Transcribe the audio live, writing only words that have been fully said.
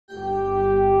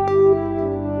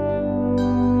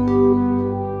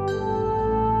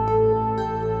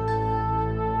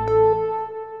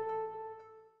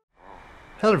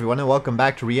Hello everyone and welcome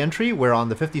back to Reentry. We're on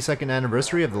the 52nd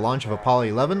anniversary of the launch of Apollo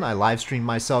 11. I live streamed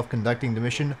myself conducting the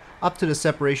mission up to the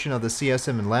separation of the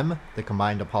CSM and LEM, the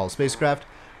combined Apollo spacecraft,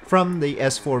 from the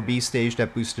S4B stage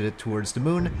that boosted it towards the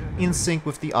moon, in sync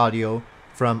with the audio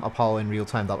from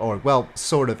ApolloInRealTime.org. Well,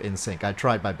 sort of in sync. I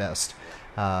tried my best.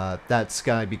 That's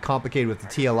going to be complicated with the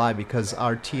TLI because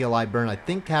our TLI burn, I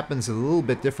think, happens a little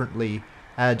bit differently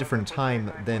at a different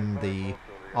time than the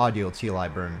audio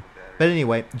TLI burn. But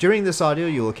anyway, during this audio,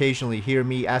 you'll occasionally hear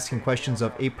me asking questions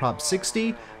of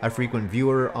APROP60, a frequent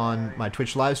viewer on my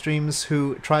Twitch live streams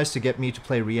who tries to get me to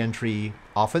play Reentry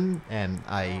often, and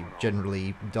I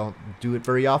generally don't do it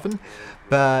very often.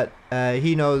 But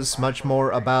he knows much more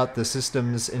about the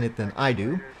systems in it than I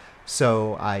do,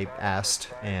 so I asked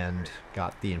and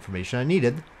got the information I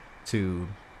needed to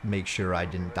make sure I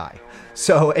didn't die.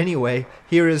 So anyway,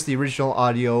 here is the original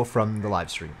audio from the live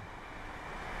stream.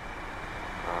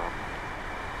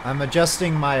 I'm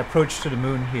adjusting my approach to the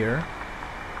moon here.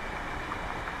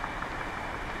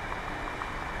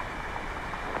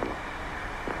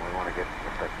 We want to get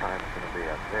what that time's going to be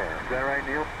up there. Is that right,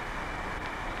 Neil?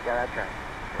 Yeah, that's right.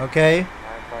 Okay.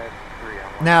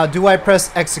 953. Now, do I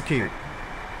press execute?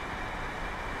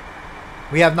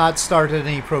 We have not started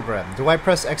any program. Do I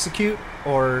press execute,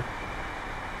 or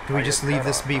do we just leave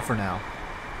this be for now?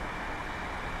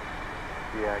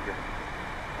 Yeah, I guess.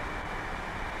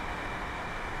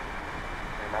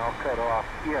 And I'll cut off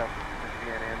if the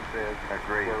CNN says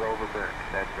we're overburnt.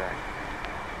 That's right.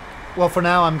 Well, for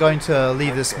now, I'm going to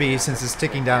leave this be since it's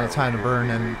ticking down the time to burn,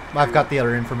 and I've got the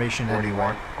other information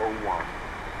anyway. 4101.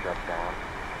 Shut down.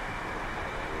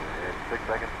 6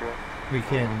 seconds to it. We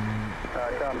can...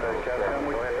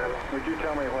 Would you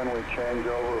tell me when we change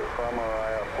over from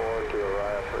Orion 4 to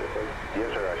Orion 36?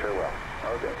 Yes, sir, I sure will.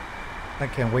 Okay. I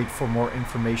can't wait for more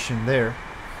information there.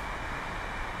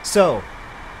 So,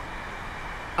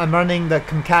 I'm running the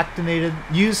concatenated,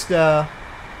 use the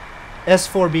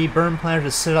S4B burn planner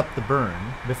to set up the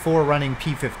burn before running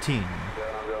P15.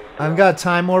 I've got to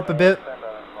time warp a bit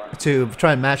to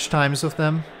try and match times with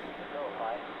them.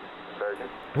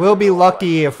 We'll be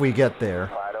lucky if we get there.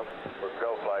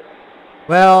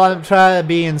 Well, I'm trying to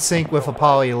be in sync with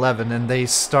Apollo 11, and they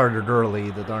started early,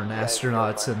 the darn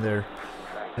astronauts and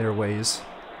their ways.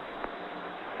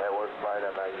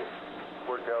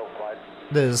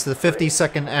 This is the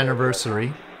 52nd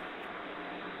anniversary.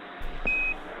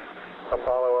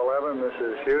 Apollo 11, this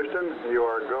is Houston. You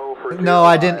are go for TLI. No,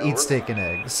 I didn't eat steak and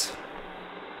eggs.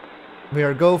 We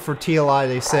are go for TLI,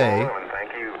 they say.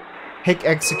 Thank you. Hit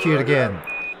execute again.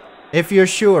 If you're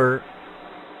sure.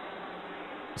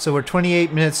 So we're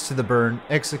 28 minutes to the burn.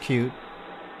 Execute.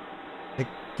 It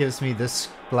gives me this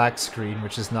black screen,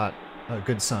 which is not a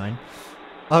good sign.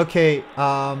 Okay,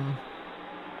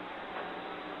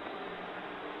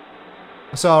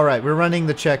 so alright, we're running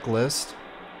the checklist.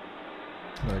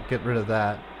 Get rid of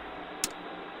that.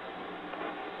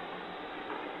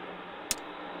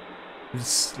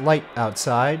 It's light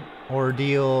outside.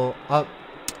 Ordeal up.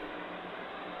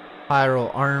 Pyro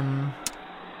arm.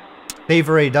 They've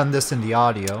already done this in the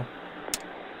audio.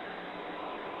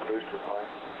 Booster flight.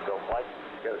 Go flight.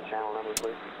 Get a channel number,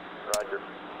 please. Roger.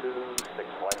 26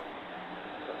 flight.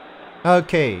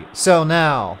 Okay, so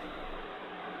now.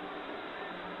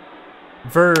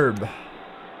 Verb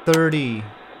 30.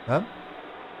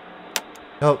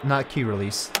 Oh, not key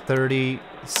release.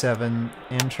 37.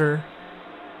 Enter.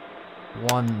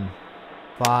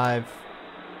 1.5.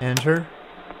 Enter.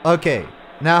 Okay.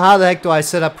 Now how the heck do I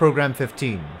set up program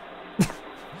 15?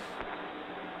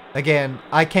 Again,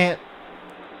 I can't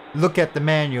look at the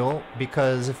manual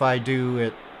because if I do,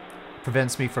 it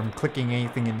prevents me from clicking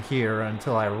anything in here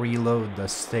until I reload the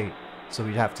state. So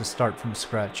we'd have to start from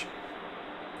scratch.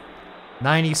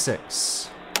 96.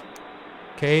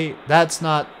 Okay, that's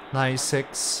not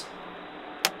 96.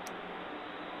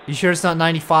 You sure it's not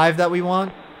 95 that we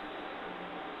want?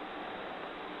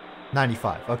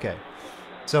 95, okay.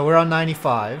 So we're on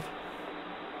 95.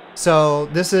 So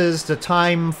this is the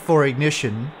time for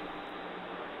ignition,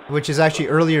 which is actually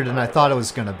earlier than I thought it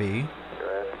was going to be.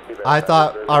 I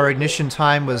thought our ignition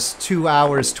time was 2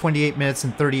 hours, 28 minutes,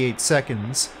 and 38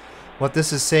 seconds. What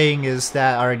this is saying is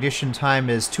that our ignition time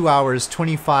is 2 hours,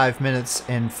 25 minutes,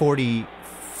 and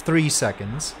 43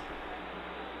 seconds.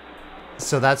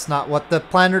 So that's not what the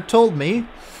planner told me.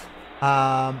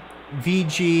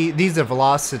 VG, these are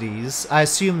velocities. I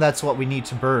assume that's what we need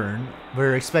to burn.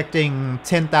 We're expecting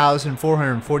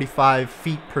 10,445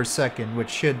 feet per second, which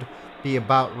should be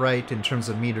about right in terms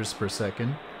of meters per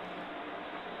second.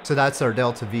 So that's our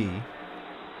delta V.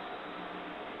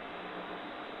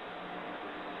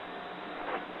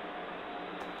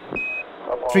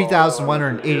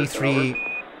 3,183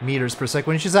 meters per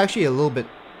second, which is actually a little bit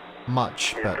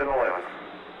much, but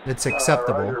it's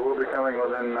acceptable. We'll be coming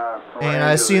within, And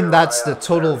I assume that's the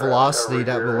total velocity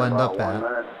that we'll end up at.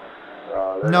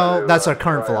 No, that's our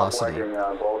current velocity.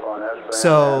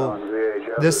 So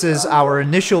this is our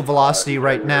initial velocity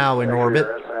right now in orbit,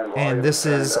 and this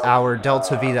is our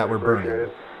delta V that we're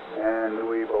burning. And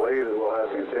we believe that we'll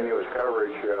have continuous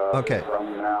coverage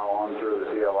from now on through the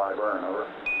TLI burn. Over.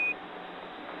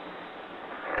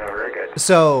 Very good.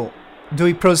 So, do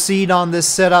we proceed on this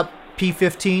setup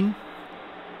P15?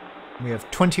 We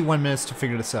have 21 minutes to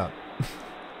figure this out.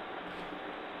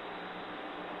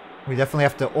 We definitely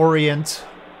have to orient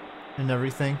and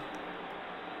everything.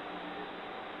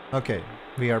 Okay,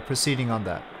 we are proceeding on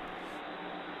that.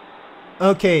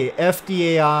 Okay,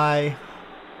 FDAI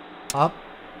up.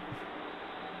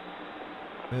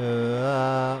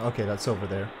 Okay, that's over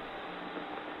there.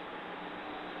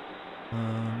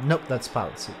 Nope, that's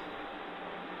pilot seat.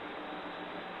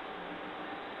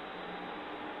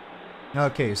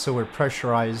 Okay, so we're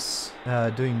pressurized,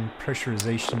 doing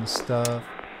pressurization stuff.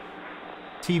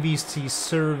 TVC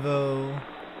servo.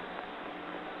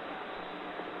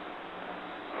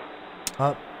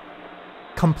 Up.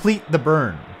 Complete the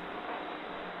burn.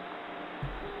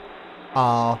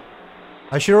 I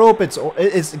sure hope it's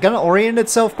gonna orient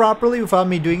itself properly without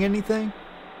me doing anything.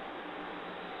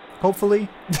 Hopefully.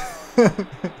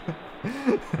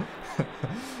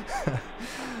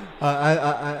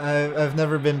 I've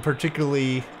never been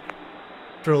particularly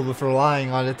thrilled with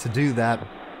relying on it to do that.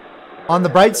 On the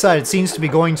bright side, it seems to be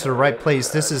going to the right place.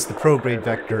 This is the prograde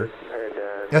vector.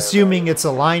 Assuming it's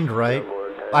aligned right.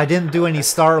 I didn't do any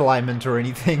star alignment or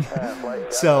anything.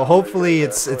 So hopefully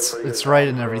it's right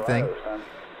and everything.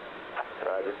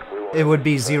 It would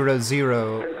be 0,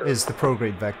 0 is the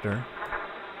prograde vector.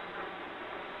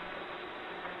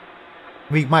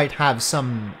 We might have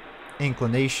some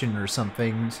inclination or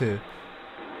something to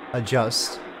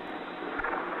adjust.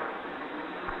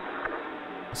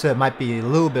 So it might be a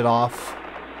little bit off.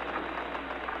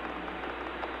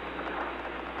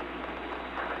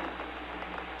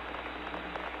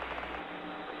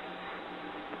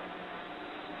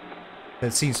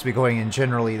 It seems to be going in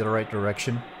generally the right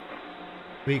direction.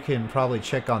 We can probably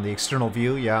check on the external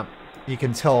view. Yeah, you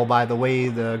can tell by the way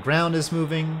the ground is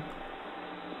moving.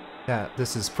 Yeah,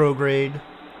 this is prograde.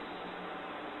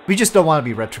 We just don't want to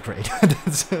be retrograde.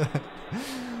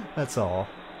 That's all.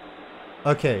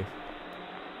 Okay.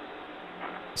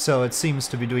 So it seems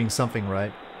to be doing something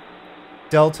right.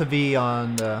 Delta V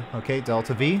on the... Okay,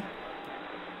 Delta V.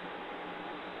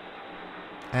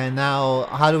 And now,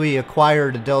 how do we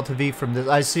acquire the Delta V from this?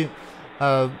 I assume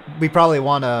we probably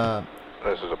want to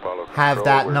have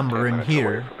that number in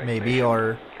here, maybe,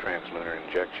 or... Translunar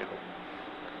injection.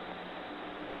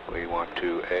 We want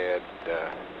to add...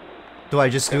 do I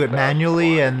just do it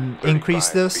manually and increase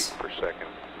this? Feet per second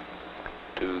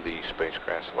to the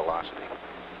spacecraft's velocity.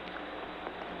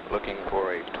 Looking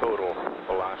for a total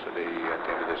velocity at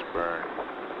the end of this burn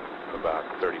of about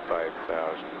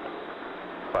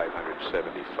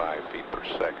 35,575 feet per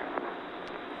second.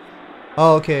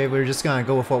 Oh, okay, we're just gonna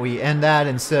go with what we end at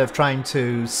instead of trying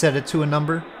to set it to a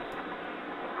number.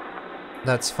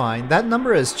 That's fine. That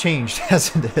number has changed,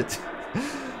 hasn't it?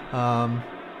 Hold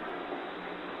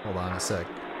on a sec.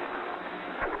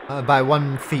 By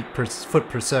 1 foot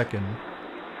per second.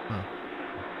 Huh.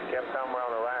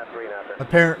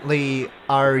 Apparently,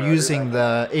 our using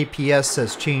the APS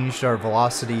has changed our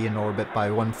velocity in orbit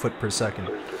by 1 foot per second.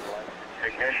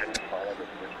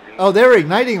 Oh, they're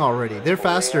igniting already. They're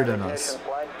faster than us.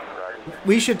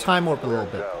 We should time warp a little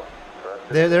bit.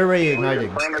 They're already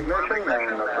igniting.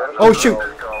 Oh shoot!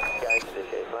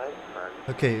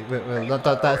 Okay, wait, not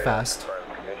that fast.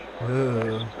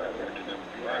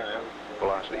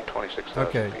 Velocity 26,000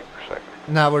 okay. feet per second.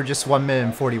 Now we're just 1 minute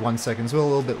and 41 seconds. We're a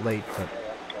little bit late, but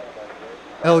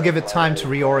it'll give it time to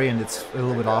reorient. It's a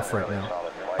little bit off right now.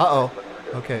 Uh-oh.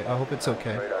 Okay, I hope it's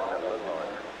okay.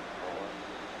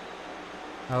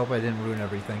 I hope I didn't ruin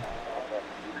everything.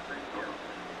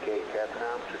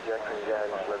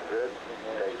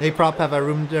 Hey, Prop, have I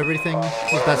ruined everything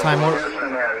with that time warp?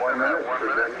 1 minute,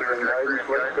 trajectory and guidance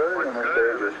looks good, and the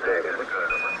stage is stable.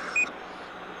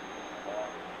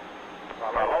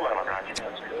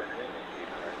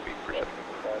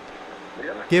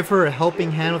 Give her a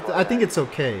helping hand with I think it's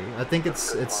okay. I think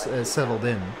it's settled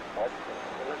in.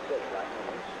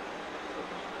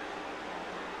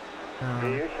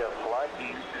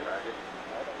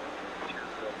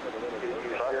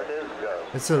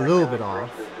 It's a little bit off.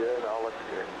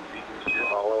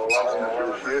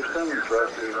 Houston,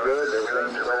 thrust is good,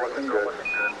 everything's looking good.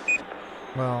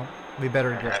 Well, We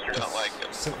better get That's not like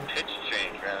a so, pitch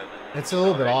change rather than it's a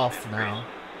little bit off now.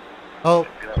 Oh,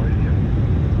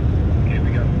 Okay, we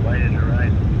got the light in the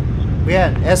right. we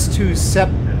had S2 SEP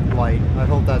light. I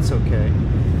hope that's okay.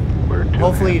 We're 2.5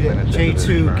 Hopefully the minutes into this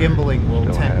J2 burn. gimbaling will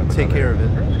Still have take care of it.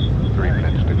 3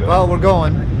 minutes to go. Well, we're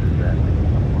going.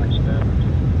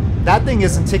 That thing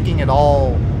isn't ticking at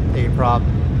all, A-prop.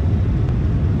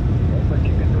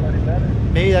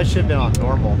 Maybe that should have been on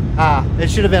normal. Ah, it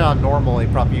should have been on normal,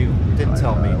 A-prop. You didn't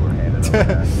tell me.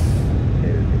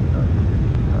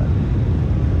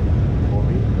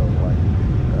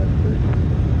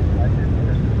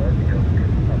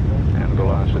 And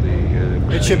velocity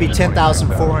It should be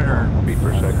 10,400 feet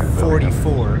per second.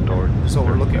 10,444. That's what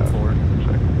we're looking for.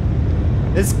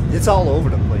 It's all over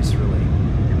the place, really.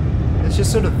 It's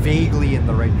just sort of vaguely in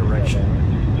the right direction.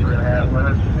 3.5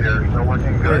 minutes. You're still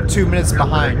looking good. We're 2 minutes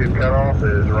behind. Your cutoff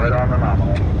is right on the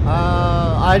nominal.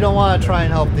 I don't want to try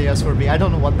and help the S4B. I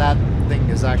don't know what that thing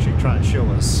is actually trying to show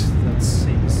us. That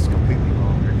seems completely wrong.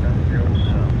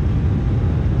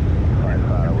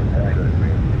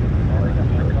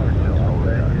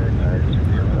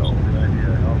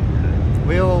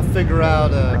 We'll figure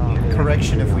out a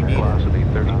correction if we need it. Velocity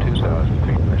 32,000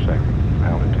 feet per second.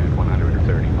 Altitude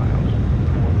 130 miles.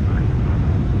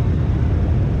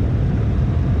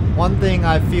 One thing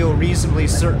I feel reasonably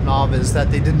certain of is that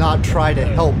they did not try to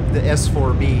help the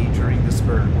S4B during this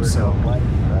burn, so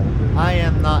I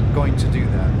am not going to do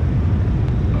that.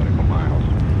 Nautical miles.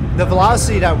 The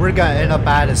velocity that we're going to end up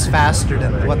at is faster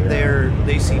than what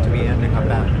they seem to be ending up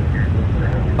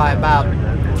at, by about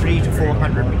 300 to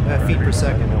 400 feet per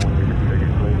second,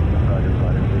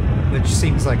 which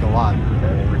seems like a lot.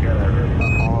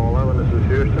 Apollo 11, this is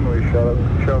Houston. We show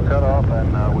cutoff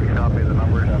and we copy the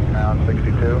numbers on pound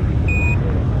 62.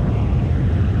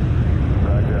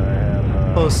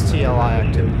 Post TLI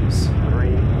activities.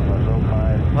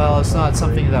 Well, it's not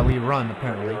something that we run,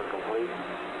 apparently.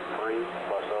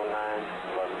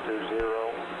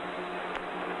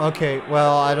 Okay,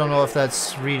 well, I don't know if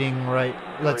that's reading right.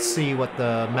 Let's see what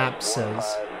the map says.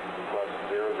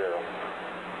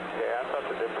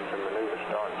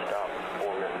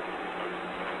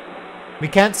 We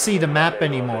can't see the map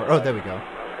anymore. Oh, there we go.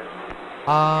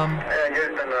 And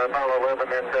Houston, Apollo 11,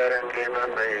 that and gave us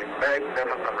a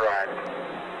magnificent ride.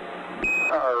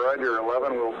 Roger,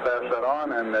 11, we'll pass that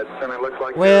on, and it certainly looks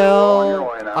like you're well on your way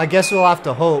Well, now. I guess we'll have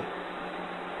to hope.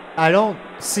 I don't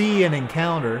see an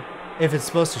encounter, if it's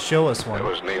supposed to show us That one.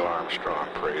 was Neil Armstrong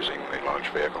praising the launch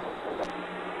vehicle.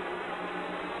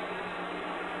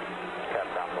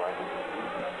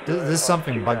 There's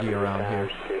something buggy around here.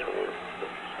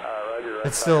 Roger,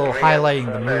 It's still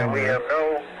highlighting the moon we there. have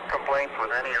no complaints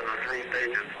with any of the 3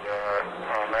 stages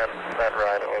on that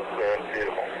ride. It was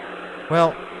beautiful.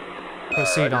 Well,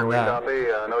 proceed on We that. copy,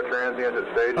 no transients at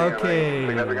staging. Okay. Any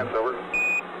significance over?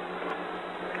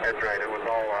 That's right. It was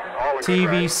all a good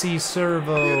ride. TVC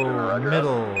servo,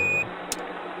 middle.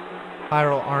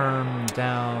 Pyro arm,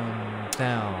 down,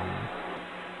 down.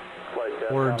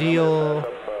 Ordeal.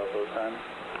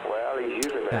 Well, he's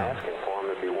using it, down. asking for him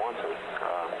if he wants him.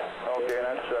 Okay,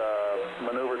 that's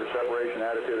maneuver to separation,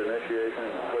 attitude, initiation,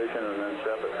 and completion, and then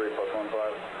step at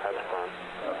 3+15. That's fine.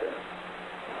 Okay.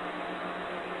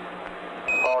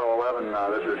 Apollo 11,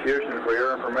 this is Houston. For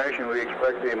your information, we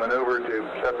expect the maneuver to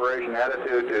separation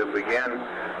attitude to begin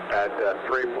at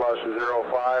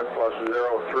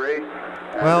 3+05+03.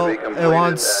 and Well, to be it completed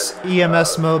wants at,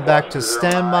 EMS mode back to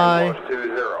standby.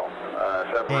 +20.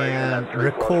 Separation And at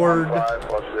record.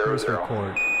 3+15+00. Where's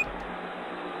record?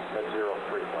 That's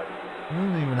 03. I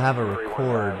don't even have a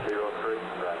record.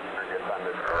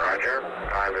 Roger.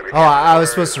 Oh, I was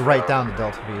supposed to write down the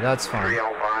delta V. That's fine.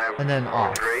 305. And then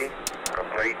off. Complete.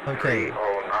 Okay.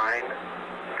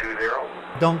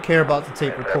 30920. Don't care about the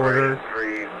tape recorder.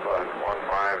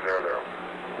 3+1500.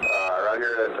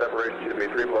 Roger. That separation should be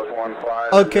 3+15.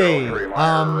 Okay, Reading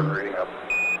up.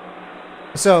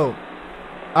 So,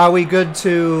 are we good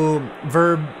to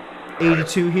verb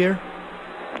 82 here?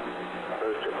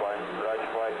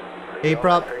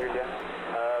 A-prop?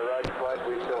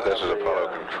 This is Apollo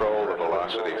Control. The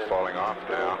velocity falling off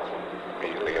now.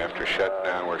 Immediately after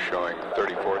shutdown, we're showing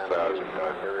 34,000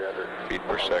 feet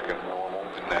per second.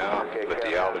 Now, with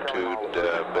the altitude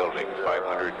building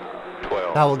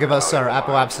 512. That will give us our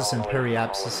apoapsis and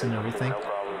periapsis and everything.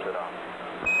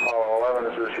 Apollo 11,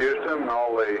 this is Houston.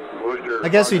 All the booster I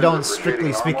guess we don't, functions are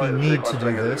strictly proceeding speaking, normally. The need to do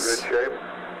sequencing is this. in good shape,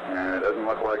 and it doesn't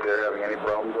look like they're having any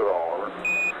problems at all. Over.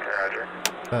 Roger.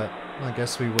 But I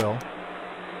guess we will.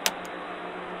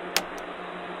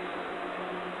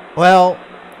 Well,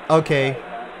 okay.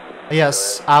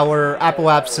 Yes, our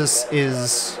apoapsis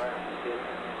is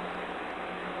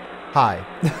high.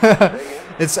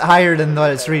 It's higher than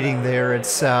what it's reading there.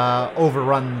 It's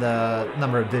overrun the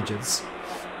number of digits.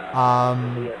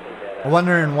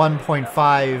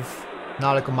 101.5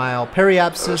 nautical mile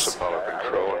periapsis.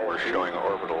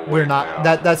 We're not.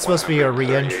 That's supposed to be a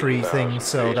re-entry thing,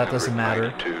 so that doesn't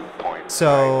matter.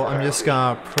 So I'm just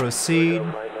gonna proceed.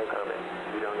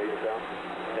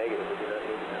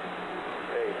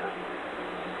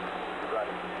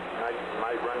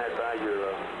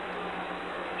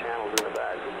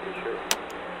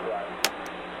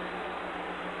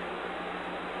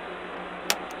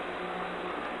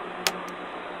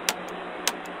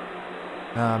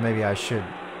 Maybe I should.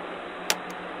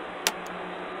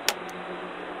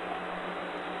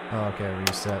 Oh, okay,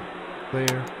 reset.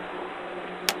 Clear.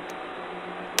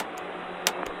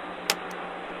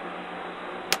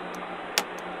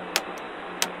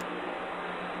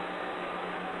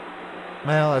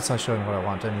 Well, that's not showing what I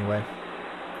want anyway.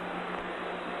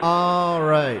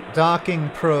 Alright, docking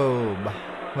probe.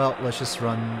 Well, let's just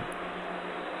run.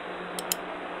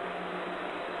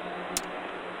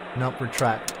 Nope,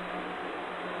 retract.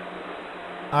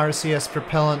 RCS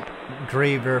propellant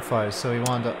gray verifies, so we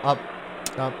want to up,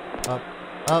 up, up,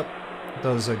 up.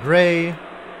 Those are gray.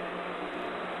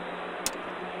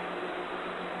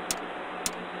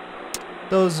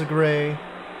 Those are gray.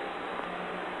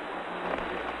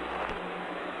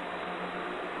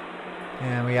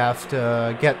 And we have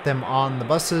to get them on the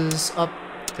buses. Up,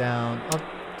 down, up,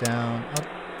 down, up,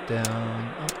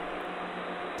 down, up,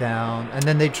 down. And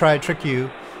then they try to trick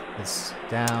you. It's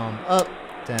down, up,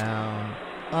 down,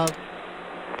 up.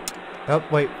 Oh,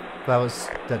 wait.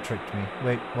 That tricked me.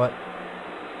 Wait, what?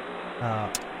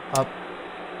 Up,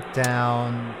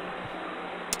 down,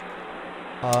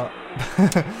 up,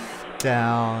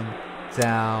 down,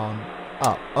 down,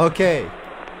 up. Okay.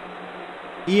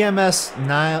 EMS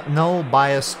null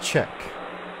bias check.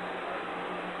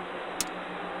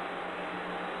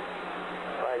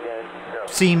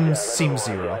 Seems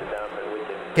 0.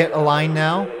 Get aligned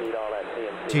now.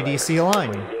 GDC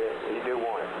align.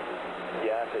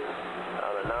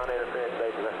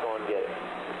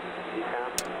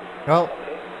 Well,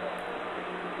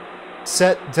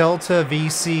 set delta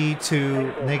VC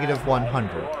to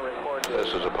 -100. This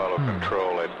is Apollo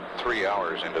Control at 3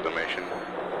 hours into the mission.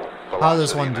 How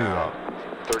does one do that?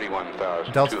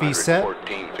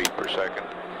 31,214 feet per second.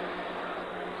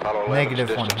 Apollo 11's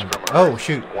distance from Earth, oh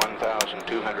shoot.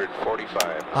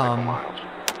 1,245 miles.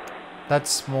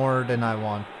 That's more than I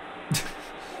want.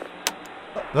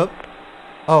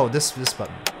 Oh, this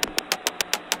button.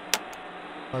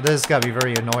 Oh, this has got to be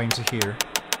very annoying to hear.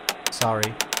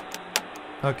 Sorry.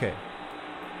 Okay.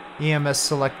 EMS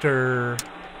selector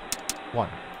 1.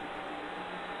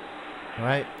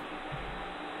 Alright.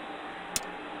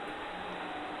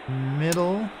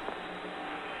 Middle.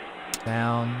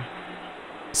 Down.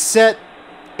 Set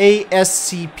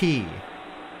ASCP.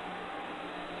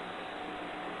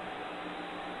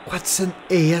 What's an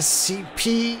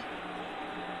ASCP?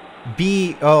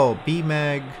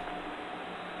 BMAG.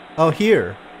 Oh,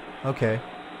 here. Okay.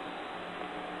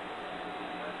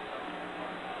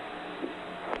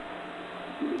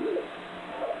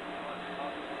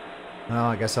 Well,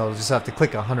 I guess I'll just have to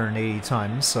click 180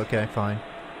 times. Okay, fine.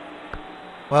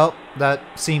 Well, that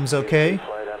seems okay.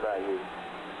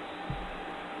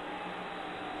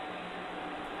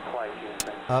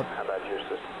 Up.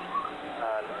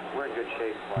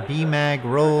 BMAG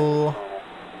roll.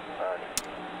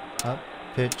 Up.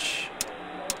 Pitch.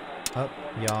 Up.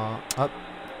 Yaw. Up.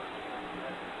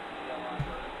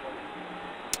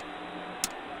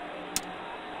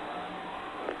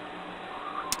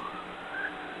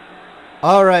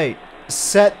 Alright.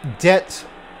 Set det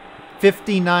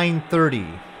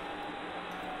 5930.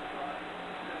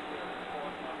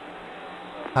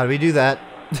 How do we do that?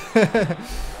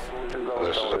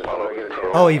 This is Apollo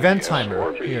Control. Oh, event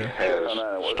timer. Here. Has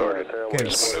started. Okay,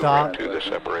 stop. To the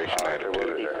separation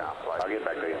attitude.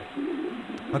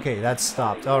 Okay, that's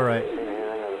stopped. Alright.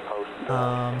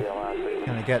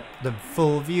 Can I get the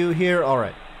full view here?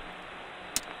 Alright.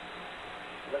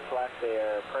 Looks like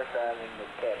they're pressurizing the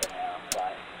cabin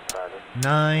now.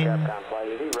 9.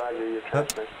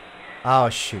 Oh,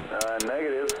 shoot.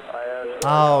 Negative.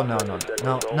 Oh,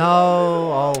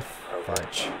 no. Oh,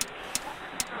 fudge.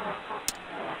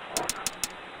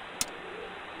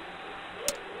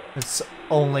 It's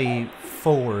only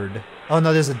forward. Oh,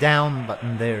 no, there's a down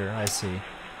button there. I see.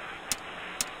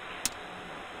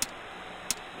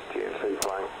 TNC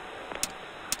flying.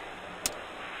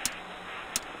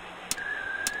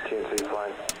 TNC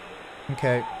flying.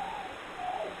 Okay.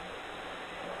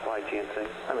 flight, GNC.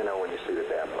 Let me know when you see the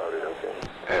dam loaded, okay?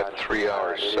 At 3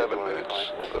 hours 7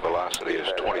 minutes, the velocity is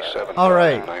 27,945 All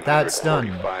right, that's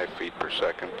done. feet per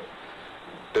second.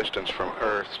 Distance from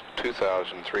Earth,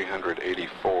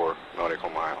 2,384 nautical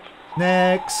miles.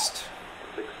 Next.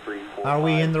 Are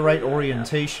we in the right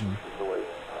orientation?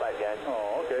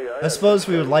 I suppose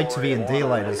we would like to be in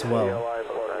daylight as well.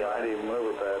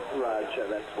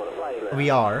 We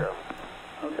are.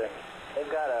 Okay.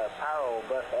 They've got a Pyro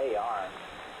Bus AR,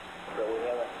 so we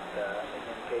haven't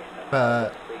indication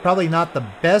of Probably not the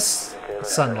best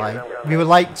sunlight. We would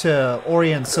like to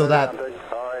orient so that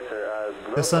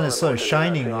the sun is sort of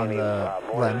shining on the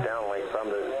LEM. From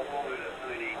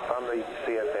the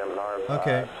CSM's armed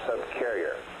Okay.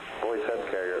 subcarrier, voice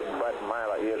subcarrier, but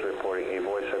Mila is reporting a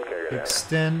voice subcarrier there.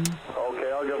 Extend.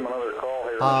 Okay, I'll give them another call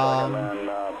here in a second,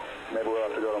 and maybe we'll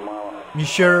have to go to Mila. You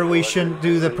sure we shouldn't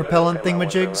do the propellant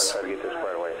thingamajigs? Try to get this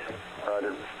squared away.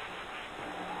 Roger.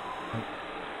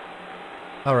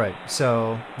 Alright,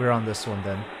 so we're on this one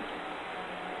then.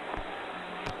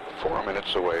 4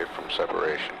 minutes away from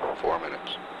separation. 4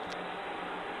 minutes.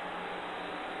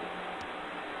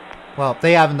 Well,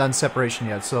 they haven't done separation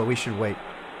yet, so we should wait.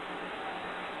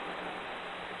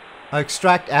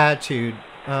 Extract attitude.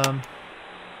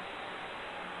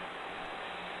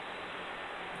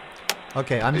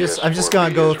 Okay, I'm just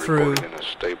gonna go through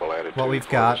what we've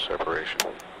got. Separation.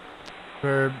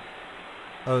 Verb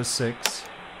 06.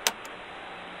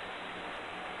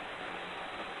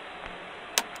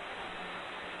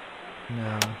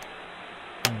 No.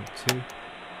 2.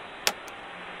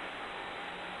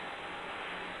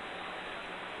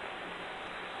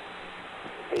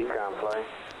 Econ flight.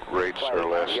 Rates are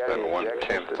less than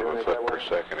 1/10 of a foot per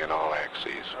second in all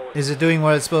axes. Is it doing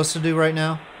what it's supposed to do right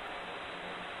now?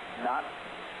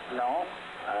 No.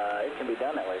 It can be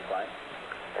done that way, flight.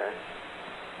 Okay.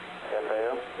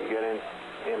 FAO, you got any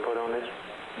input on this?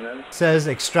 No. Says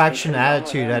extraction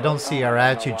attitude. I don't see our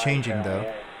attitude changing though.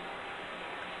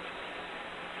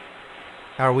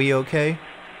 Are we okay?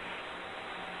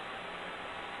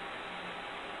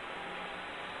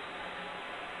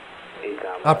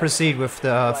 I'll proceed with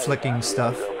the flicking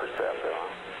stuff.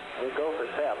 We go for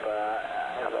SEP.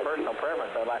 As a personal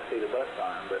preference, I'd like to see the bus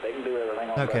arm, but they can do everything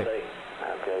on Okay. bus 8.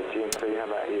 Okay, GMC, how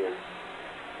about you?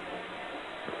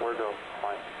 Where go?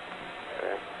 Flight.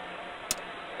 Okay.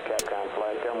 Capcom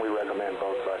flight, tell them we recommend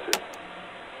both buses.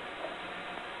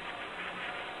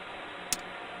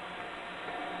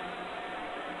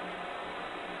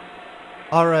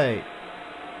 Alright.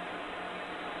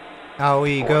 Now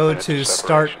we go to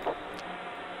start.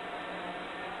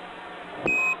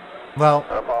 Well,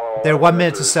 they're 1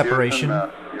 minute to separation.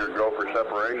 Your go for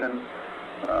separation.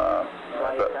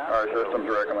 Our system's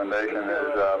recommendation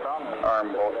is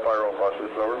arm both pyro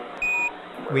buses, over.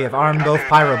 We have armed both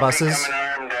pyro buses.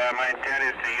 Armed, my intent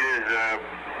is to use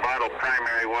bottle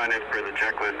primary one as per the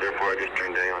checklist, therefore I just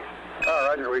turned day on.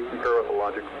 Roger, we concur with the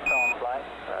logic. On flight.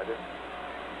 Roger.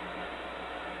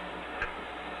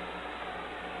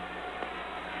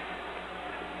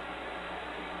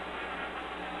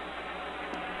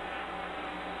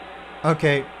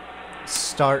 Okay.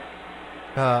 Start.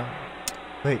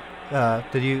 Wait.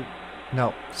 Did you?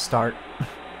 No. Start.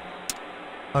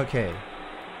 Okay.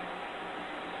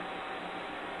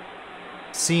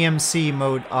 CMC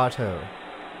mode auto.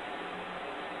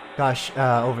 Gosh,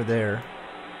 over there.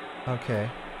 Okay.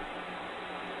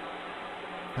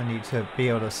 I need to be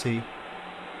able to see.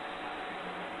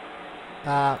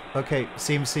 Okay.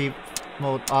 CMC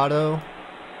mode auto.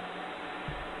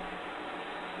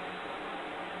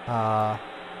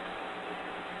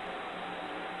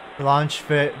 Launch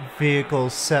vehicle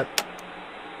set.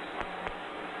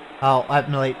 Oh,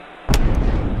 I'm late.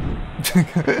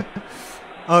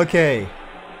 Okay.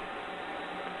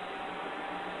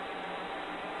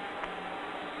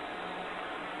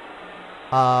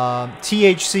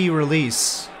 THC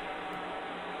release.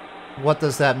 What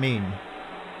does that mean?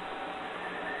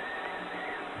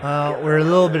 We're a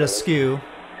little bit askew.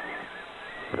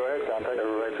 Go ahead, contact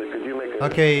everybody. Could you make a...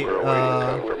 Okay, We're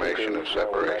awaiting confirmation of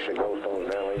separation.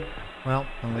 well,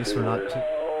 at least we're not too... Okay,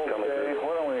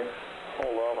 why don't we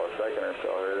hold off a second or so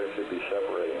here? They should be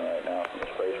separating right now from the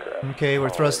spacecraft. Okay, we're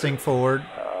thrusting forward.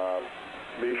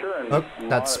 Be sure and Oh,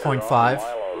 that's monitor 0.5. on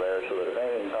Milo there so that if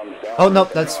anything comes down, Oh, no, you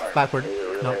can that's know backward.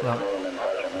 either No, they no. can name and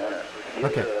touch them in it.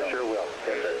 Okay, Sure will.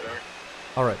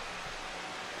 alright.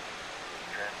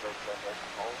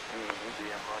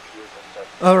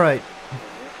 Alright.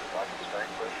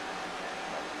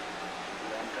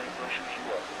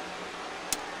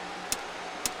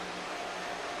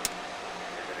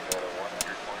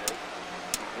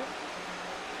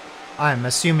 I'm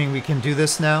assuming we can do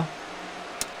this now.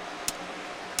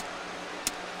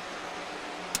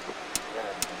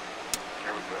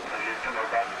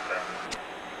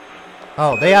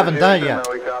 Oh, they haven't done it yet.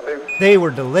 We copy. They were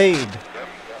delayed.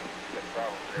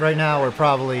 Right now we're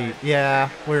probably, yeah,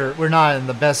 we're not in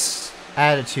the best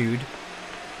attitude.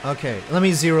 Okay, let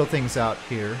me zero things out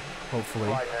here,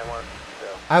 hopefully.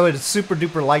 I would super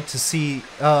duper like to see,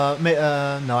 no,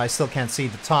 I still can't see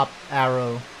the top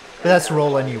arrow. But that's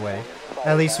roll anyway.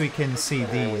 At least we can see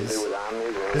these.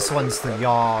 This one's the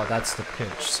yaw, that's the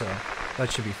pitch, so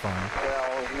that should be fine.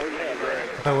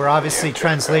 But we're obviously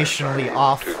translationally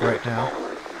off right now.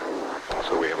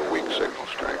 So we have a weak signal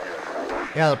strength.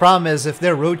 Yeah, the problem is if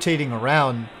they're rotating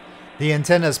around, the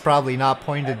antenna's probably not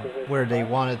pointed where they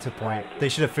want it to point. They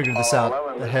should have figured this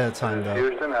out ahead of time, though.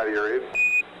 Houston, how do you read?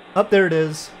 Up there it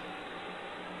is.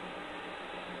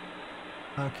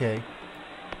 Okay.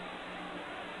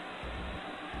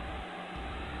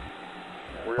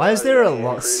 Why is there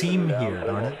a seam here,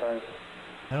 darn it?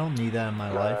 I don't need that in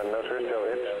my life. No, sir, so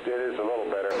it is a little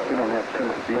better. We don't have two.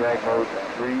 VMAG mode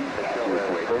 3 to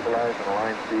stabilize and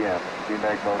align CM.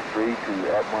 VMAG mode 3 to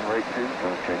at 1 rate 2.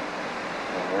 Okay.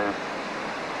 And we're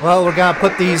Well, we're gonna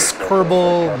put these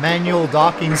Kerbal manual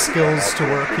docking skills to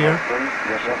work here.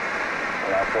 yes, sir.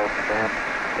 Allow for band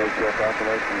HF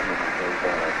calculations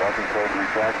and docking code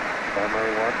retract.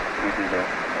 Primary one. We do the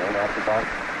and after dock.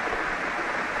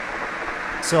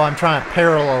 So I'm trying to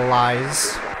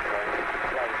parallelize.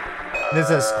 This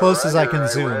is as close as I can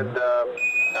zoom. I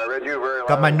read you very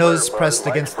Got my loud and nose clear, pressed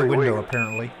but against the light's window, pretty weak.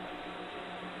 apparently.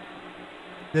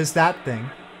 There's that thing.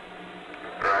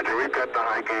 Roger, we've got the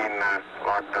high gain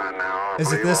locked on now.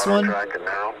 Is it this one? Track and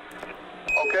narrow.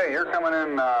 Okay, you're coming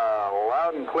in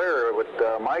loud and clear, but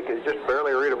Mike is just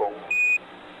barely readable.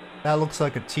 That looks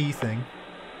like a T thing.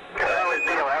 That was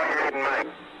Neil. How are you reading, Mike?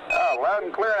 Loud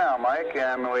and clear now, Mike,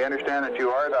 and we understand that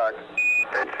you are docked.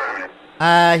 That's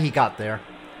fine. He got there.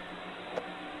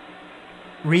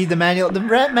 Read the manual. The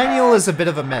manual is a bit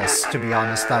of a mess, to be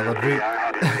honest. I would read.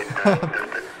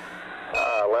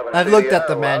 I've looked at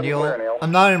the manual.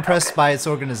 I'm not impressed by its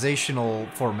organizational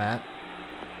format.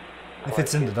 If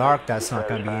it's in the dark, that's not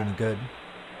going to be any good.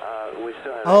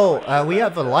 Oh, we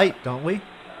have a light, don't we?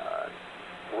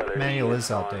 Manual is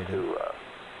outdated.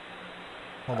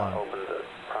 Hold on.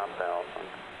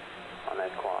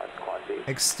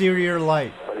 Exterior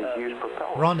light.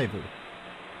 Rendezvous.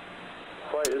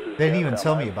 They didn't even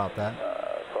tell me about that.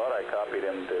 Thought I copied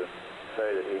him to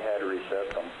say that he had reset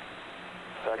them.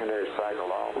 Secondary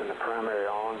cycle off and the primary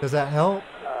on. Does that help?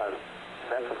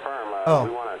 That's affirm. Oh.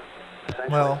 We want to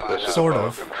Well, This is sort Apollo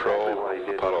of. Control,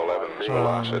 Apollo 11's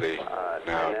velocity,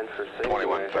 now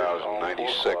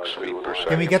 21,096 feet per second.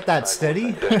 Can we get that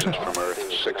steady? Distance from Earth,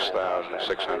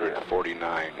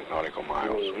 6,649 nautical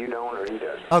miles. You don't or he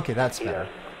does. Okay, that's better.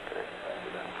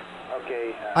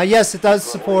 Okay. Yes, it does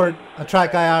support a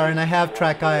track IR, and I have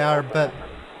track IR, but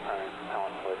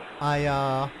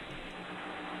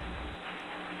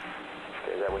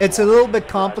it's a little bit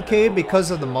complicated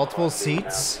because of the multiple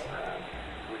seats.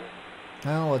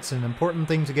 Well, it's an important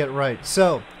thing to get right.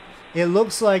 So, it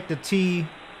looks like the T...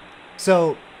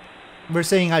 So, we're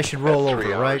saying I should roll At over,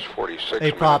 3 hours, right? 46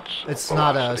 Hey, Pop, minutes, it's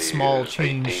not a velocity small is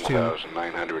change to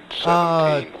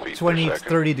 18,917 feet 20 per to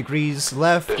second. 30 degrees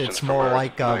left. Distance It's from more Earth,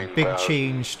 like a big 9,002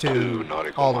 change to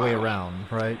nautical all the way miles. around,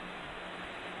 right?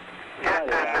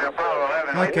 Apollo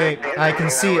 11. Okay, I can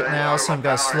see it now, so I'm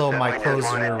going to slow my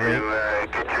closer rate.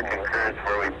 Get your concurrence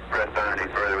before we press on any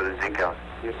further with the Z-count.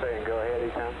 You're saying go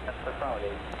ahead, Econ? That's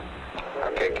affirmative.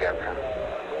 Okay, Captain.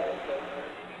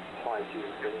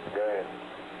 Go ahead.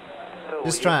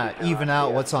 Just trying to even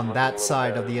out what's on that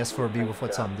side of the S4B with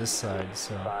what's on this side,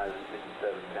 so I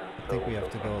think we have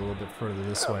to go a little bit further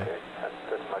this way.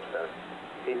 That's much better.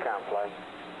 Econ flight.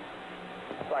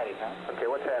 Flight Econ. Okay,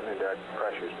 what's happening to our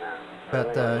pressures now?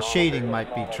 But shading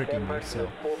might be tricking me, so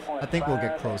I think we'll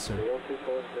get closer.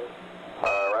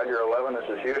 Roger 11, this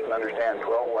is Houston. Understand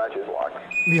 12 latches locked.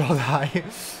 We all die.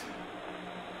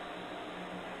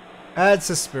 That's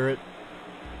a spirit.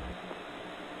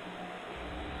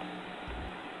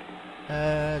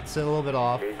 It's a little bit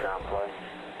off. Econ flight.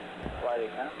 Flight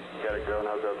Econ. Got a go,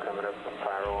 no go coming up from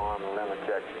pyro on limit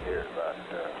section here. About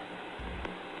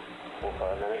 4 or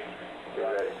 5 minutes.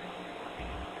 Get ready.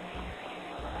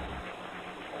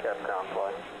 Capcom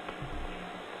flight.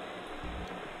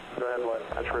 Go ahead, what?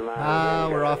 Let's remind you.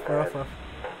 We're off, we're off, we're off.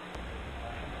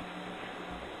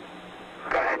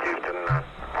 Go ahead, Houston.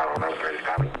 Apollo 11, ready to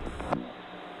copy.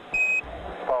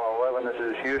 Apollo 11, this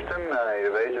is Houston.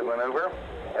 Evasive maneuver.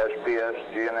 SPS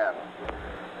GNN.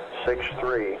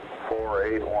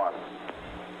 63481.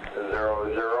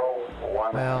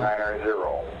 00190.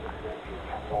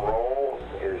 Roll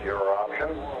is your option.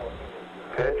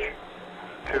 Pitch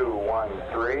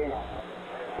 213.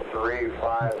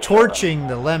 357. Torching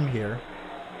the LEM here.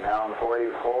 Noun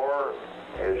 44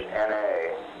 is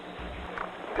NA.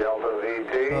 Delta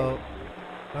VT. Oh.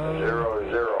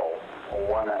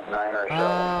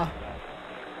 001907.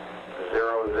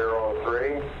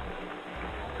 003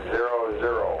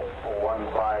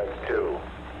 00152.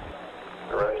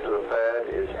 The rest of the pad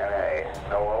is NA.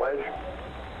 No ullage.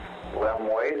 LEM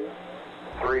weight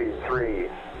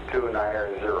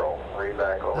 33290. Read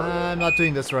back over. I'm not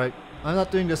doing this right. I'm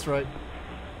not doing this right.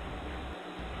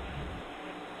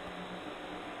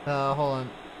 Hold on.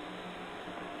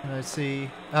 Can I see?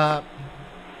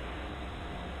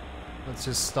 Let's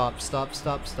just stop.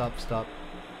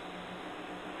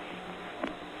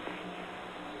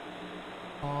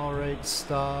 Alright,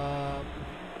 stop.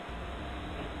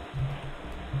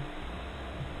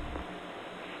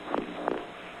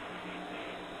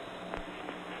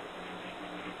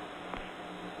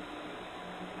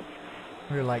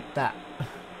 We're like that.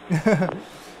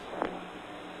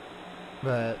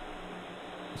 But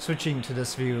switching to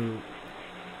this view,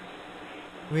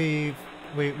 we've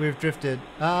drifted.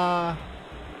 I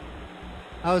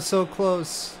was so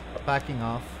close. Backing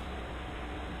off.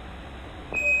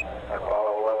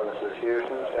 Apollo 11, this is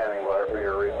Houston, standing by for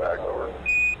your read back over.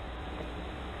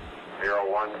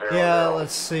 0100. Yeah,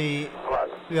 let's see. Plus.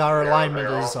 Our alignment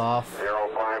is off.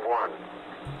 051.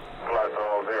 Plus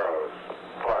all zeros.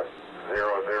 Plus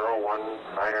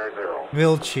 00190.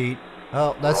 We'll cheat.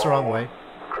 Oh, that's the wrong way.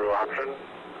 Crew option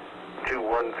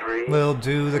 213. We'll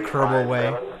do the Kerbal way.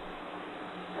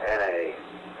 NA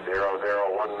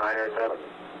 00197.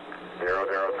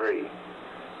 003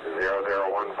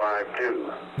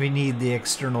 00152. We need the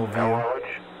external view.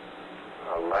 Knowledge.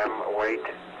 LEM weight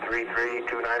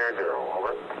 33290.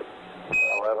 Over.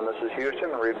 11, this is Houston,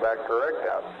 read back correct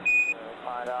out.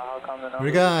 Find out how come the We're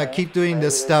numbers gonna change. keep doing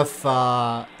this Maybe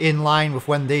stuff in line with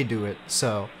when they do it,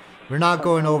 so we're not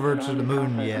going over to the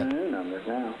moon yet.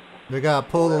 We're gonna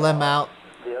pull the LEM out,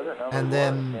 the other numbers and work,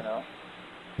 then you know.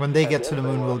 when they get to the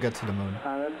moon, we'll get to the moon.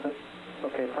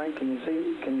 Okay, Frank, can you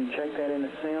check that in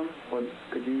the sim?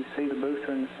 Could you see the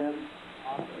booster in the sim?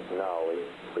 No,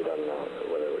 we don't know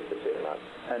whether we can see it or not.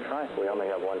 That's right. We only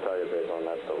have one target base on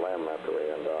that, the LEM, after we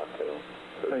undock, you know.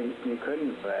 So you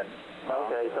couldn't, Brad.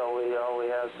 Okay, so all we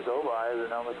have to go by is the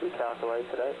numbers we calculate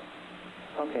today.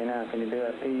 Okay, now can you do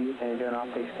a P? Can you do an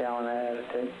optic scale on that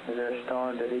attitude? Is there a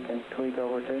star that he can tweak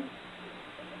over to?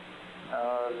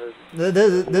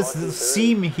 This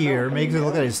seam here makes it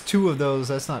look like it's two of those.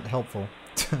 That's not helpful.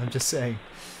 I'm just saying.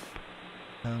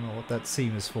 I don't know what that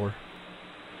seam is for.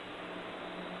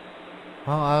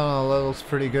 Well, I don't know. That looks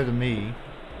pretty good to me.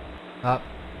 No.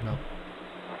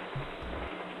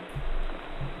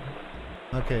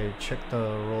 Okay, check the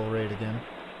roll rate again.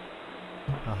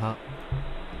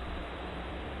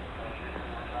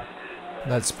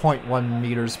 That's 0.1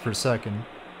 meters per second.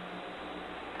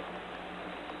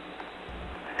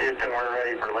 Houston, we're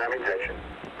ready for LEM injection.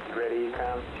 Ready,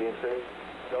 ECOM, GNC?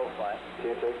 Go fly.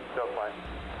 GNC? Go fly.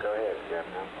 Go ahead, Jeff.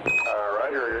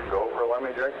 Roger, go for LEM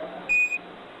ejection.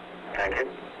 Thank you.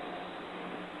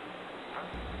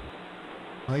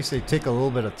 At least they take a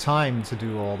little bit of time to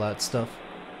do all that stuff.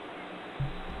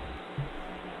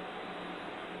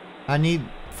 I need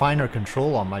finer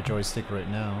control on my joystick right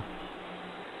now.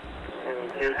 In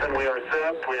Houston, we are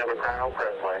set. We have a chrono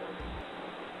press play.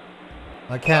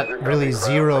 I can't really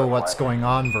zero what's going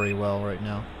on very well right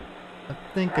now. I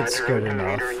think it's good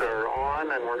enough. Meters are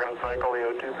on, and we're going to cycle the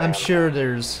O2 I'm sure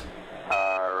there's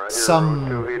some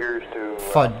Auto, or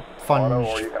fun,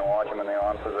 you can watch them in the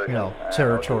on position. you know,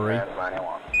 territory.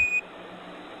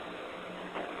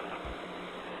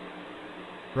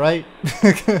 Right?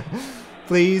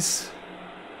 Please.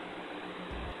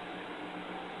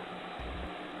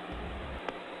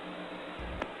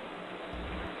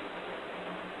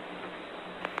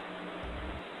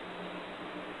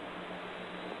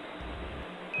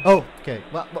 Oh, okay.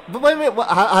 But wait a minute.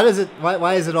 How does it?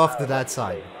 Why is it off to that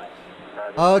side?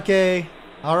 Okay.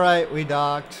 All right. We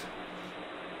docked.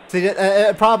 See,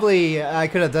 probably I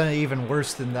could have done it even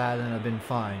worse than that, and I've been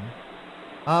fine.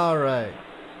 All right.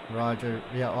 Roger.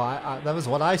 Yeah. Well, that was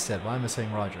what I said. Why am I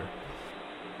saying Roger?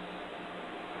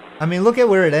 I mean, look at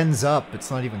where it ends up.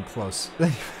 It's not even close.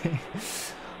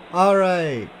 All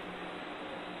right.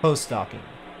 Post docking.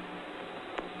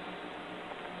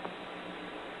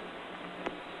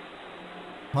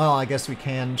 Well, I guess we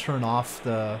can turn off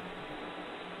the...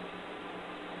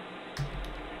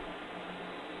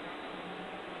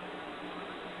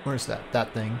 Where's that?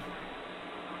 That thing.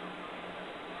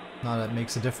 Not that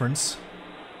makes a difference.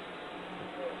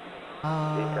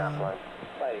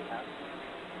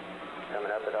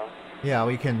 coming up at all? Yeah,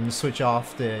 we can switch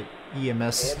off the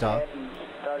EMS stuff.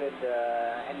 Started,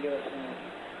 and do it soon.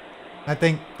 I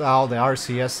think all the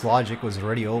RCS logic was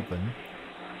already open.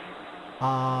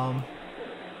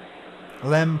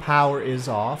 LEM power is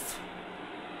off.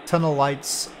 Tunnel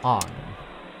lights on.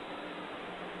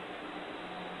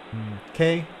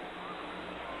 Okay.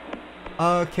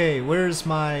 Okay, where's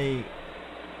my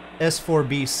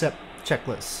S4B SEP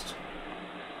checklist?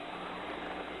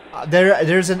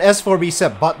 There's an S4B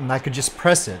SEP button. I could just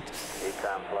press it,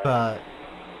 but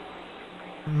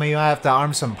maybe I have to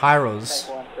arm some pyros.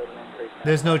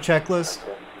 There's no checklist.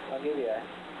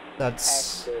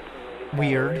 That's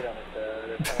weird.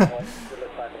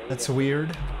 That's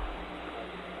weird.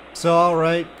 So,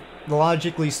 alright,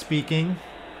 logically speaking,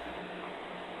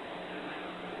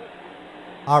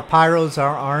 our pyros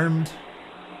are armed.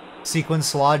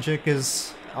 Sequence logic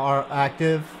are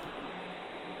active.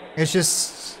 It's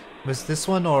just, was this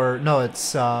one or no?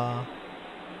 It's that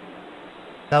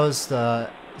was the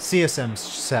CSM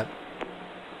set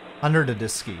under the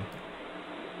disk key.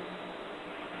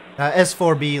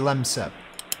 S4B LEM set.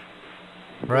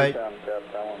 Right?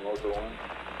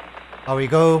 Oh, we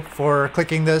go for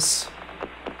clicking this.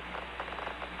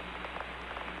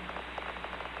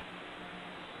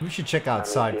 We should check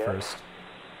outside first.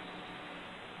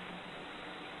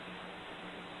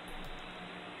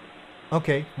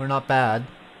 Okay, we're not bad.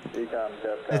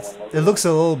 It looks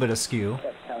a little bit askew.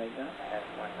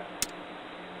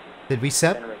 Did we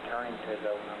set?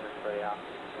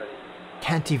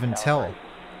 Can't even tell.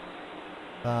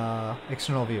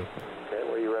 External view. Okay,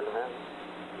 what do you recommend?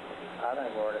 I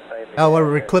think we're to say Oh, well,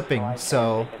 we're clipping,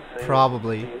 so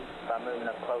probably. By moving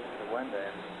up close to the window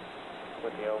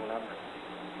with the old number.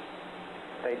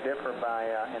 They differ by,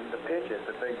 and the pitch is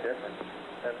a big difference.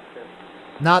 That's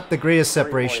just Not the greatest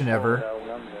separation 344 ever, is the old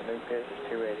number. The new pitch is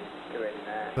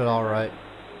 289. but alright.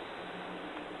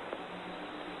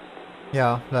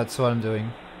 Yeah, that's what I'm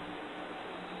doing.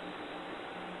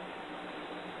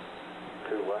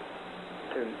 To what?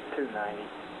 290.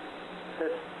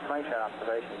 This slingshot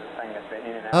observation is a thing that's been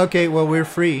in and out. Okay, well, we're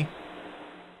free.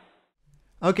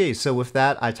 Okay, so with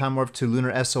that, I time warp to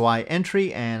Lunar SOI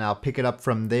entry, and I'll pick it up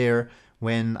from there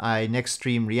when I next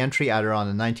stream Reentry, either on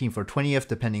the 19th or 20th,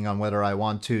 depending on whether I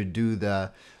want to do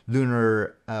the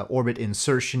lunar orbit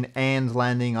insertion and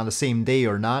landing on the same day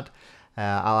or not.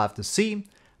 I'll have to see,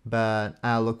 but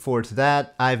I'll look forward to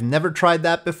that. I've never tried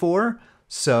that before,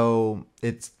 so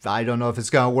I don't know if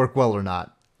it's gonna work well or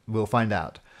not. We'll find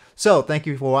out. So, thank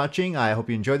you for watching. I hope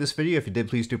you enjoyed this video. If you did,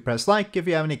 please do press like. If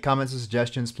you have any comments or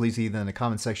suggestions, please leave them in the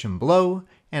comment section below,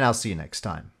 and I'll see you next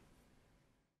time.